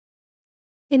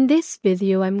In this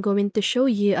video, I'm going to show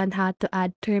you on how to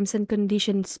add terms and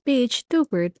conditions page to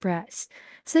WordPress.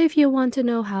 So if you want to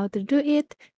know how to do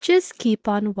it, just keep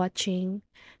on watching.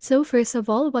 So first of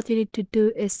all, what you need to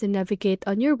do is to navigate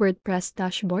on your WordPress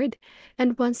dashboard.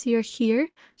 And once you're here,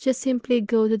 just simply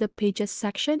go to the pages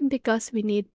section because we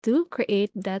need to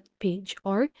create that page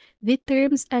or the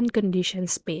terms and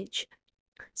conditions page.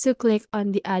 So click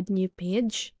on the add new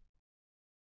page.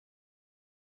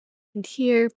 And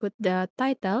here, put the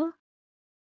title,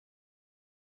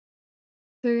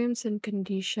 terms and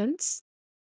conditions.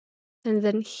 And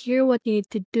then here what you need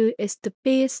to do is to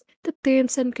paste the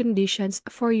terms and conditions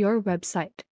for your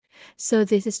website. So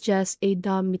this is just a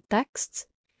dummy text.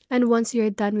 And once you're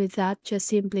done with that, just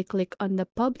simply click on the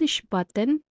publish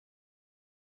button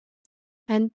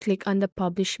and click on the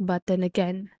publish button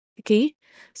again. Okay,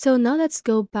 so now let's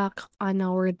go back on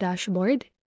our dashboard.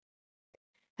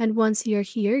 And once you're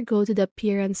here, go to the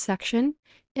appearance section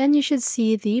and you should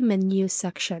see the menu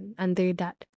section under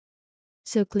that.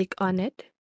 So click on it.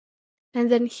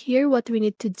 And then here, what we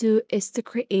need to do is to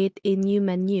create a new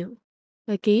menu.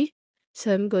 Okay,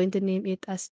 so I'm going to name it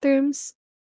as terms.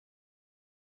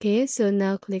 Okay, so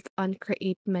now click on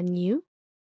create menu.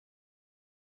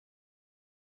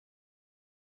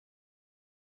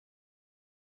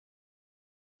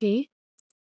 Okay,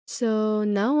 so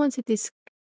now once it is,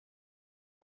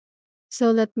 so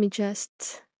let me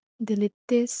just delete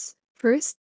this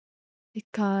first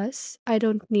because I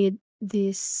don't need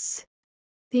these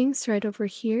things right over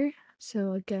here.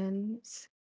 So again,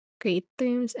 create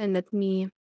terms and let me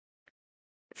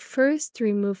first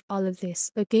remove all of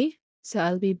this. Okay, so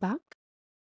I'll be back.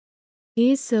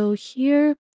 Okay, so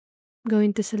here I'm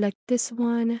going to select this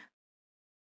one,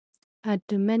 add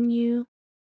to menu.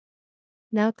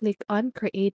 Now click on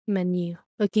create menu.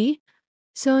 Okay,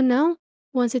 so now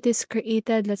once it is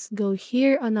created, let's go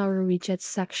here on our widgets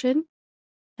section.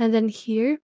 And then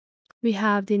here we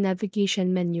have the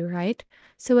navigation menu, right?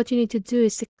 So what you need to do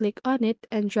is to click on it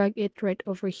and drag it right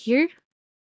over here.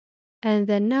 And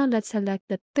then now let's select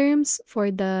the terms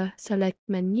for the select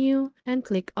menu and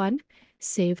click on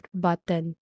saved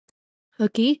button.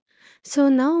 Okay, so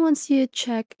now once you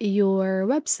check your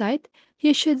website,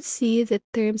 you should see the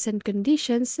terms and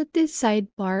conditions at the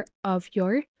sidebar of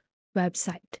your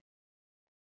website.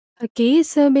 Okay,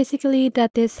 so basically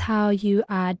that is how you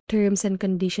add terms and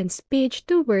conditions page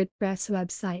to WordPress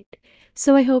website.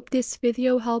 So I hope this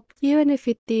video helped you, and if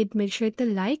it did, make sure to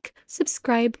like,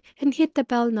 subscribe, and hit the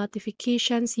bell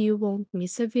notifications so you won't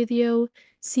miss a video.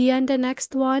 See you on the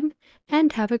next one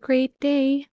and have a great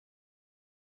day.